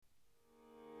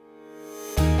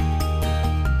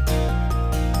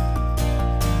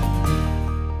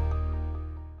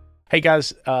Hey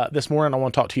guys, this morning I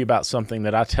want to talk to you about something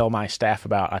that I tell my staff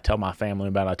about, I tell my family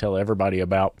about, I tell everybody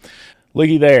about.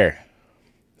 Looky there.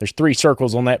 There's 3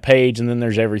 circles on that page, and then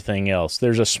there's everything else.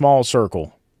 There's a small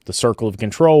circle, the circle of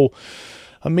control,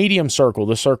 a medium circle,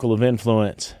 the circle of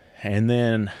influence, and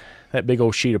then that big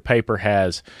old sheet of paper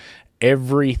has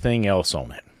everything else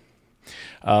on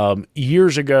it.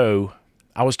 Years ago,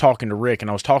 I was talking to Rick, and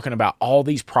I was talking about all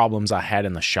these problems I had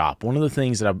in the shop. One of the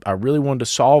things that I really wanted to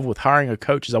solve with hiring a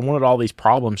coach is I wanted all these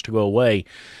problems to go away.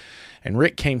 And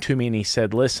Rick came to me and he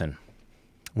said, listen,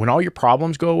 when all your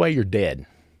problems go away, you're dead.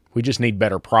 We just need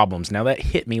better problems. Now that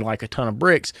hit me like a ton of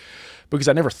bricks because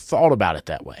I never thought about it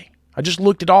that way. I just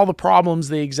looked at all the problems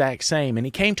the exact same. And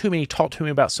he came to me and he talked to me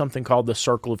about something called the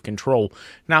circle of control.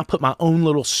 Now I put my own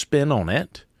little spin on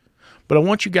it, but I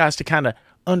want you guys to kind of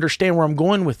understand where I'm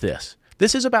going with this.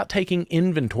 This is about taking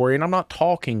inventory, and I'm not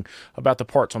talking about the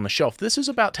parts on the shelf. This is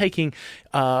about taking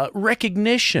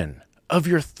recognition of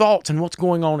your thoughts and what's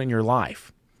going on in your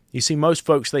life. You see, most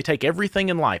folks, they take everything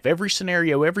in life, every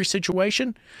scenario, every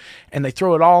situation, and they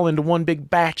throw it all into one big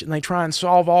batch, and they try and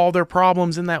solve all their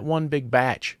problems in that one big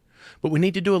batch. But we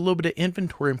need to do a little bit of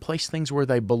inventory and place things where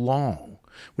they belong.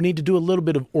 We need to do a little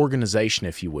bit of organization,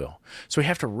 if you will. So we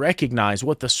have to recognize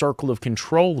what the circle of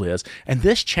control is. And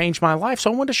this changed my life,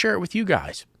 so I wanted to share it with you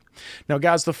guys. Now,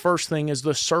 guys, the first thing is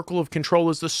the circle of control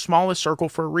is the smallest circle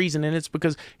for a reason, and it's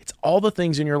because it's all the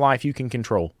things in your life you can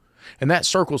control. And that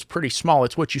circle is pretty small.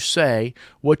 It's what you say,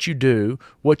 what you do,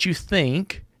 what you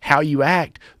think, how you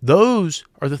act. Those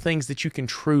are the things that you can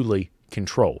truly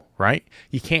control, right?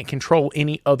 You can't control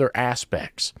any other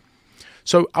aspects.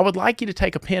 So I would like you to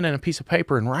take a pen and a piece of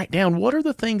paper and write down, what are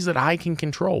the things that I can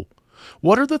control?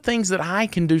 What are the things that I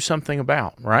can do something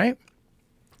about, right?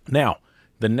 Now,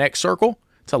 the next circle,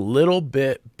 it's a little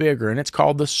bit bigger, and it's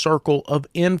called the circle of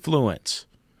influence.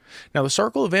 Now, the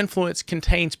circle of influence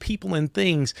contains people and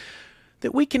things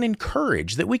that we can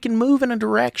encourage, that we can move in a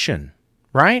direction,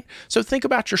 right? So think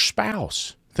about your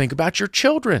spouse. Think about your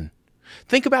children.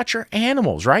 Think about your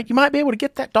animals, right? You might be able to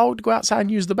get that dog to go outside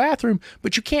and use the bathroom,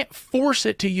 but you can't force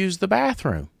it to use the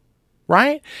bathroom,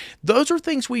 right? Those are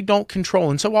things we don't control.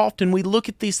 And so often we look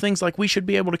at these things like we should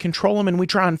be able to control them, and we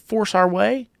try and force our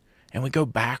way, and we go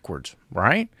backwards,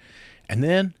 right? And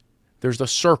then there's the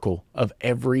circle of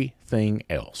everything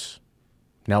else.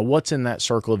 Now, what's in that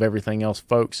circle of everything else,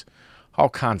 folks? All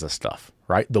kinds of stuff,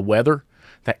 right? The weather,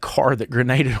 that car that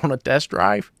grenaded on a test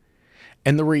drive.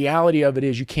 And the reality of it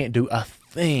is you can't do a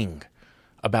thing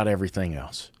about everything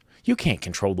else. You can't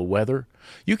control the weather.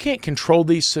 You can't control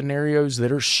these scenarios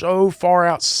that are so far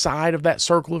outside of that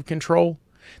circle of control.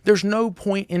 There's no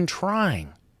point in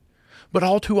trying. But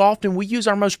all too often we use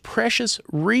our most precious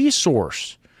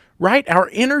resource, right? Our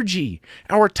energy,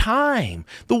 our time,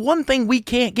 the one thing we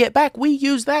can't get back, we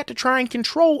use that to try and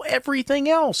control everything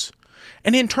else.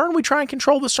 And in turn, we try and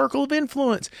control the circle of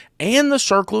influence and the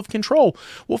circle of control.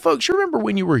 Well, folks, you remember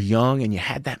when you were young and you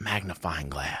had that magnifying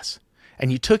glass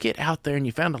and you took it out there and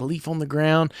you found a leaf on the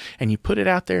ground and you put it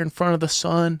out there in front of the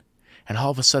sun, and all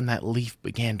of a sudden that leaf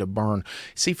began to burn.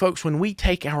 See, folks, when we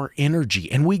take our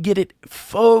energy and we get it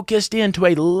focused into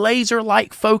a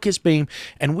laser-like focus beam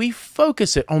and we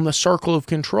focus it on the circle of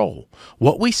control,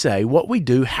 what we say, what we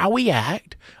do, how we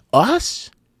act, us,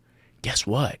 guess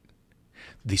what?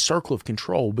 The circle of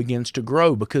control begins to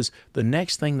grow, because the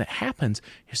next thing that happens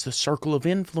is the circle of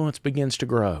influence begins to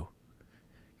grow.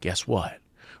 Guess what?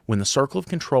 When the circle of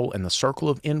control and the circle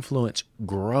of influence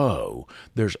grow,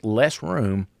 there's less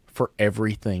room for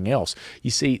everything else. You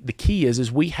see, the key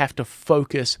is we have to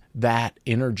focus that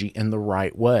energy in the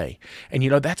right way. And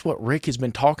that's what Rick has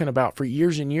been talking about for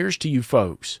years and years to you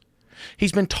folks.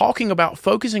 He's been talking about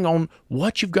focusing on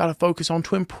what you've got to focus on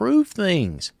to improve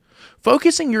things.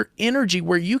 Focusing your energy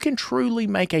where you can truly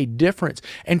make a difference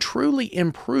and truly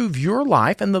improve your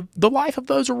life and the life of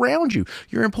those around you,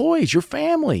 your employees, your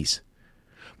families.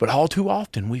 But all too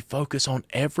often, we focus on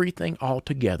everything all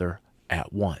together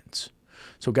at once.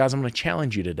 So guys, I'm going to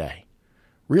challenge you today.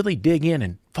 Really dig in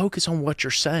and focus on what you're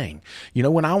saying.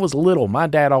 When I was little, my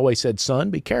dad always said,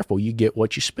 son, be careful, you get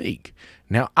what you speak.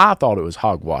 Now, I thought it was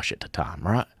hogwash at the time,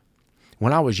 right?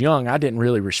 When I was young, I didn't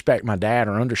really respect my dad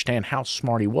or understand how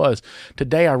smart he was.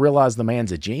 Today, I realize the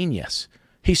man's a genius.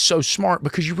 He's so smart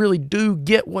because you really do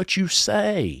get what you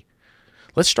say.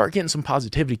 Let's start getting some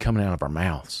positivity coming out of our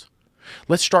mouths.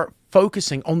 Let's start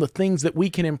focusing on the things that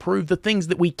we can improve, the things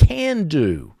that we can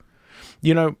do.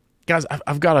 Guys,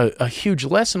 I've got a huge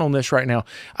lesson on this right now.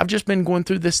 I've just been going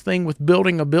through this thing with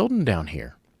building a building down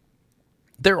here.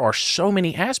 There are so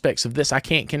many aspects of this I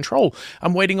can't control.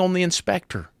 I'm waiting on the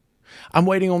inspector. I'm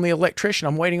waiting on the electrician.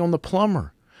 I'm waiting on the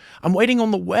plumber. I'm waiting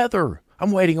on the weather.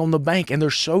 I'm waiting on the bank, and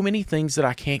there's so many things that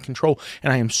I can't control.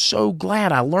 And I am so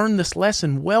glad I learned this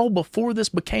lesson well before this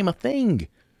became a thing,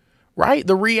 right?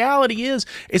 The reality is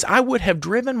I would have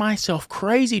driven myself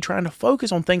crazy trying to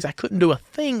focus on things I couldn't do a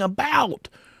thing about,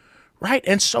 right?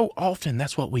 And so often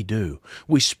that's what we do.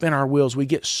 We spin our wheels. We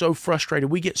get so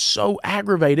frustrated. We get so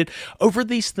aggravated over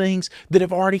these things that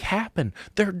have already happened.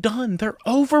 They're done. They're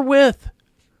over with.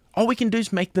 All we can do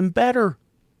is make them better.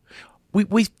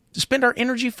 We spend our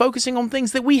energy focusing on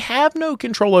things that we have no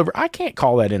control over. I can't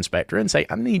call that inspector and say,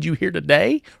 I need you here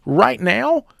today, right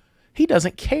now. He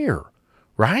doesn't care,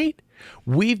 right?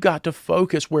 We've got to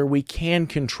focus where we can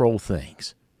control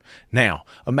things. Now,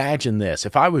 imagine this.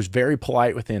 If I was very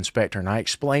polite with the inspector and I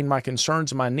explained my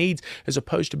concerns and my needs as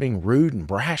opposed to being rude and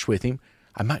brash with him,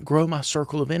 I might grow my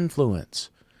circle of influence.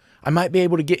 I might be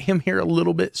able to get him here a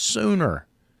little bit sooner.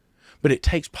 But it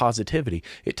takes positivity.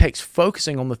 It takes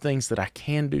focusing on the things that I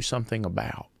can do something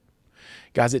about.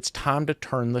 Guys, it's time to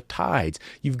turn the tides.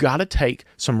 You've got to take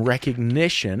some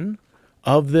recognition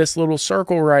of this little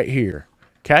circle right here,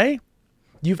 okay?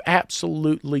 You've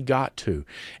absolutely got to.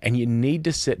 And you need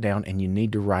to sit down and you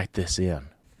need to write this in.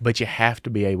 But you have to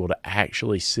be able to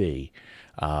actually see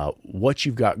what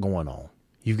you've got going on.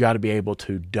 You've got to be able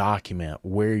to document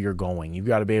where you're going. You've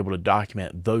got to be able to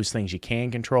document those things you can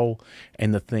control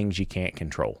and the things you can't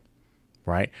control,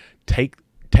 right? Take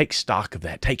stock of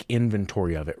that. Take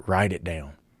inventory of it. Write it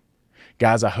down.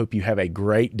 Guys, I hope you have a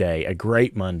great day, a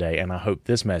great Monday, and I hope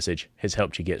this message has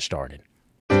helped you get started.